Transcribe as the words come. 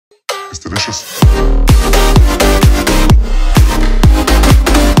delicious.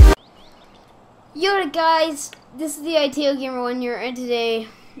 Yo guys, this is the ITO Gamer 1 here, and today,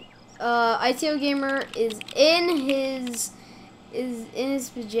 ITO Gamer is in his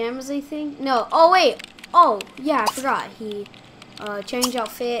pajamas, I think. No, oh wait, oh yeah, I forgot. He change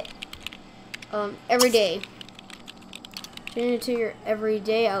outfit every day. Change it to your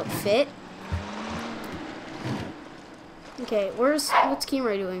everyday outfit. Okay, what's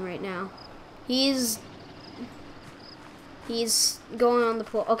Kimura doing right now? He's going on the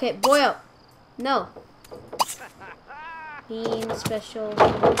pool. Okay, boy up. No. Being special.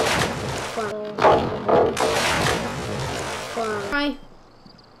 Fun. Hi.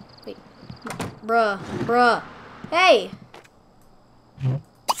 Wait. Bruh. Hey!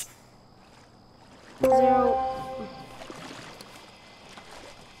 0.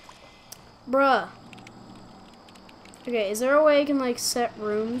 Bruh. Okay, is there a way I can, like, set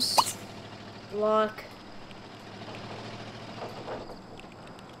rooms? Lock.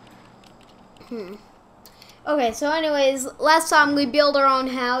 Okay, so anyways, last time we built our own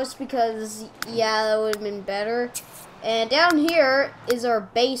house because, yeah, that would have been better. And down here is our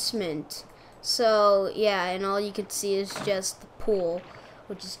basement. So, yeah, and all you can see is just the pool,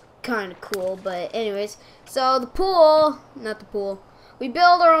 which is kind of cool. But anyways, so the pool, not the pool, we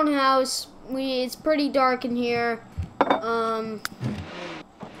built our own house. It's pretty dark in here.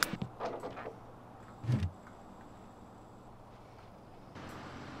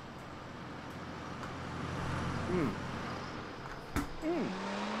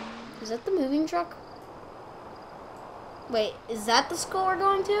 Is that the moving truck? Wait, is that the school we're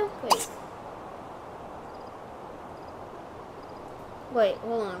going to? Wait,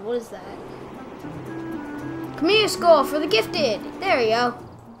 hold on, what is that? Community school for the gifted! There you go.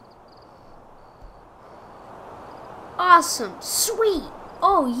 Awesome, sweet!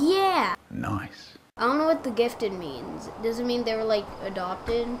 Oh yeah! Nice. I don't know what the gifted means. Does it mean they were like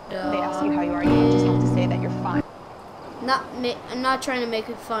adopted? They ask you how you are, you just have to say that you're fine. I'm not trying to make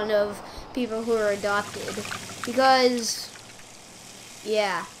fun of people who are adopted, because,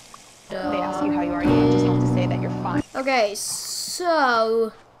 yeah. They ask you how you are, you just have to say that you're fine. Okay,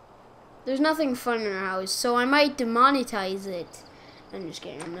 so there's nothing fun in our house, so I might demonetize it. I'm just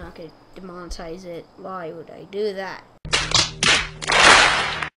kidding. I'm not gonna demonetize it. Why would I do that?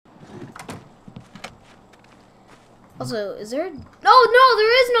 Also, is there? No,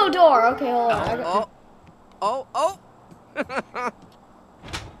 there is no door. Okay, hold on. Oh.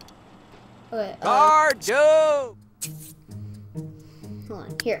 Okay. Joe. Hold on.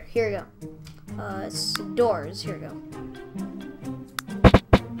 Here we go. It's doors. Here we go.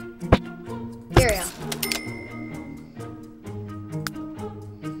 Here we go.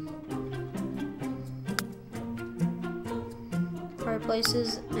 Fireplaces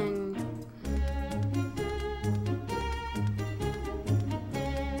and.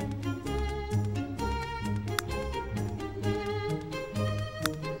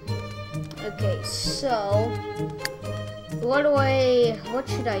 Okay, so what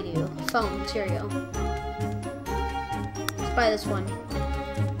should I do? Phones, here we go. Let's buy this one.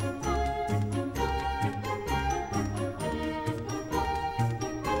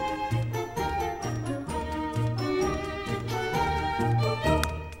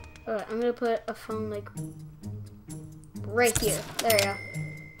 Alright, I'm gonna put a phone like right here. There we go.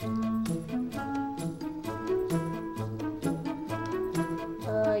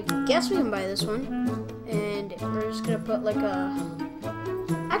 I guess we can buy this one, and we're just gonna put like a.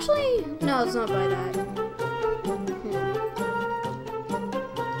 Actually, no, let's not buy that.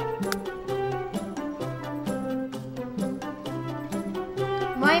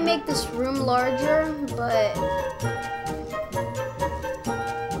 Might make this room larger, but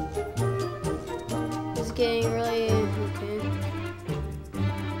it's getting really okay.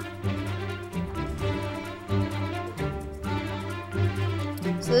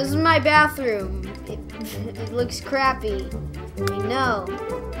 So this is my bathroom. It looks crappy. I know.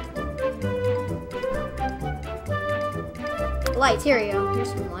 Lights, here we go. Here's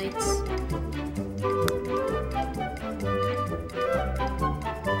some lights.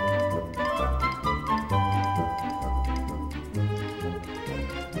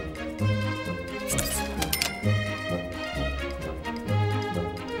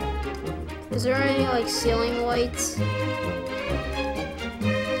 Is there any like ceiling lights?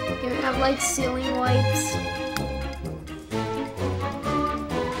 Have like ceiling lights.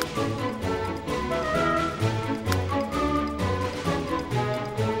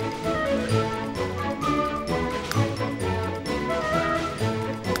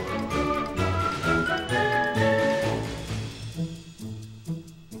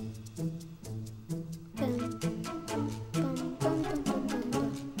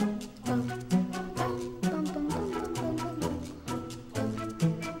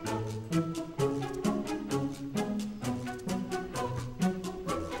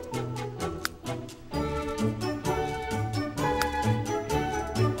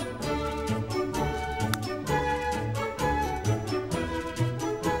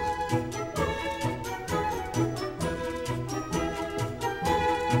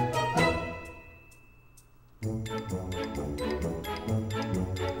 Put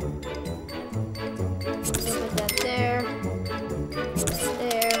that there.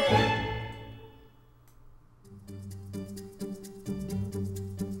 There.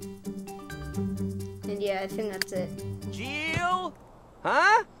 And yeah, I think that's it. Jill?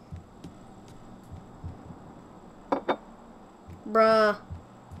 Huh? Bruh.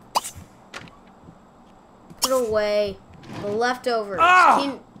 Put away the leftovers.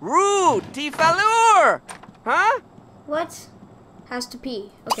 Oh! Rude! Tifalur! Huh? What? Has to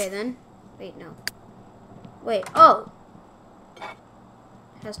pee. Okay, then. Wait, no. Wait, oh!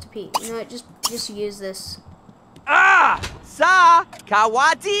 Has to pee. You know what, just use this. Ah! Sa!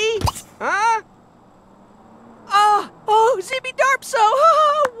 Kawati? Huh? Ah! Oh, Zippy Darpso!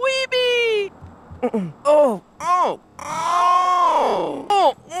 Oh, Weeby! Oh! Oh! Oh!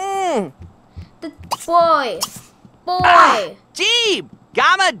 Oh! Mm. The boy! Boy! Ah! Jeeb!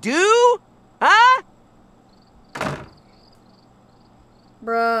 Gamma do? Huh?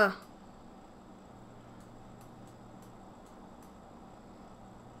 Bruh.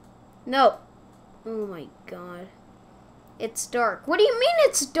 No. Oh my god. It's dark. What do you mean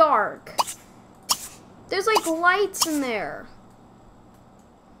it's dark? There's like lights in there.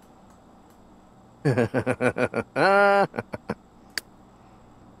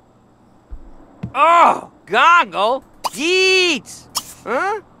 Oh! Goggle! Yeets!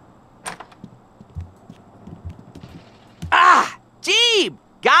 Huh? Ah! Jeeb!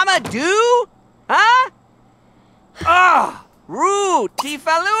 Gamma do? Huh? Ah! Rude!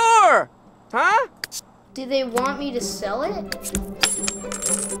 Tifalur! Huh? Do they want me to sell it?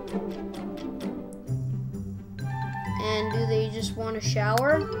 And do they just want a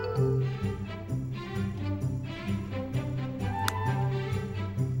shower?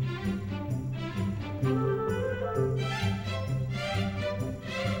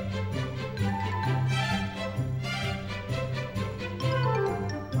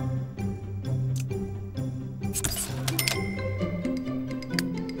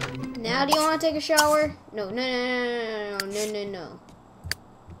 Now do you want to take a shower? No.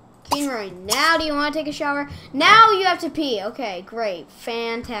 Keenroy, now do you want to take a shower? Now you have to pee. Okay, great.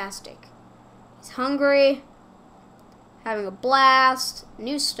 Fantastic. He's hungry. Having a blast.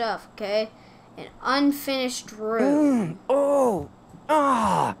 New stuff, okay? An unfinished room. Oh!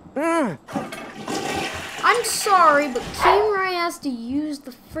 Ah! I'm sorry, but Keenroy has to use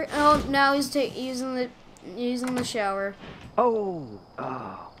the oh, now he's using the shower. Oh!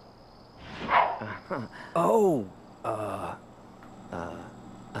 Oh!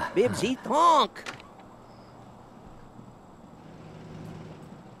 Bibsy Thonk!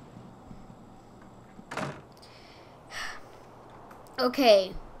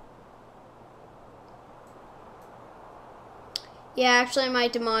 Okay. Yeah, actually I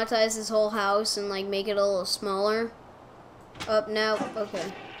might demonetize this whole house and like make it a little smaller. Up now.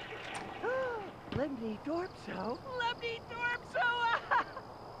 Okay. Lemny Dorpso! Lemny Dorpso!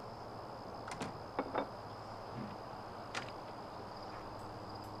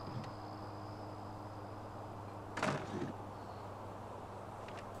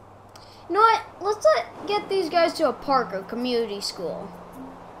 You know what? Let's get these guys to a park or community school.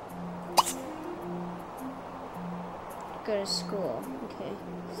 Go to school. Okay.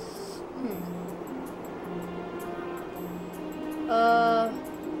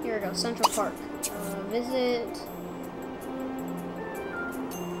 Here we go. Central Park. Visit.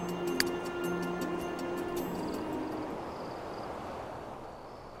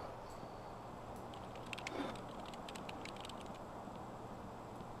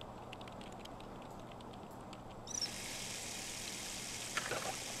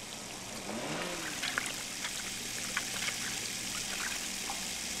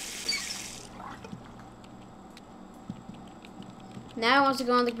 Now he wants to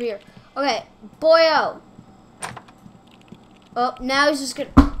go on the computer. Okay, boyo. Oh, now he's just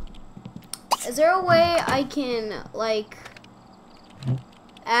gonna. Is there a way I can like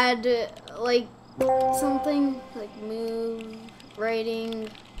add like something like move, rating,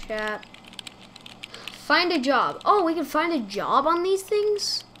 chat, find a job? Oh, we can find a job on these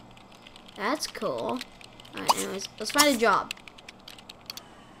things. That's cool. Alright, anyways, let's find a job.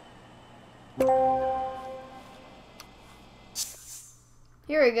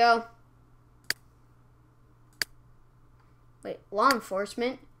 Here we go. Wait, law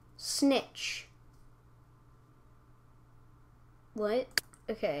enforcement? Snitch. What?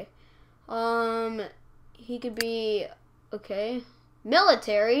 Okay. He could be, okay.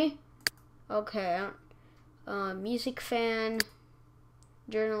 Military? Okay. Music fan.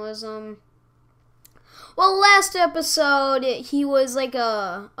 Journalism. Well, last episode, he was like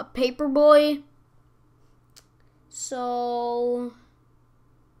a paper boy. So,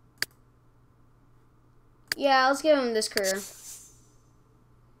 yeah, let's give him this career.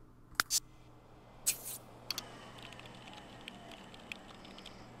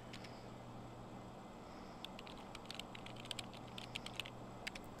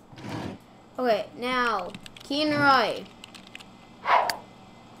 Okay, now, Keen Roy.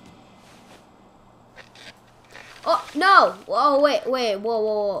 Oh, no! Oh, wait,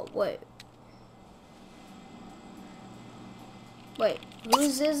 whoa, wait. Wait,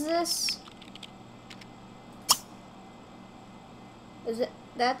 whose is this?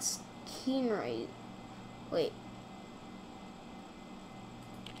 That's Keen Roy. Wait.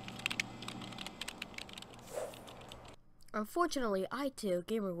 Unfortunately,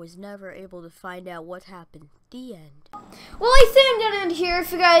 i2Gamer was never able to find out what happened. The end. Well, I think I'm gonna end here.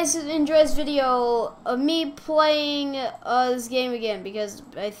 If you guys enjoyed this video of me playing this game again, because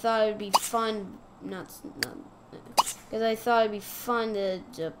I thought it'd be fun. Because I thought it'd be fun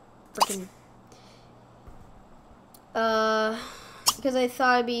to freaking. Because I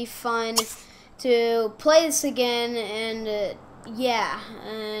thought it'd be fun to play this again, and yeah,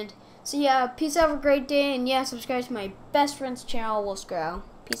 and. So yeah, peace out, have a great day, and yeah, subscribe to my best friend's channel, Wolfsgrowl.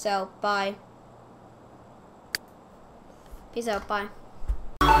 Peace out, bye. Peace out, bye.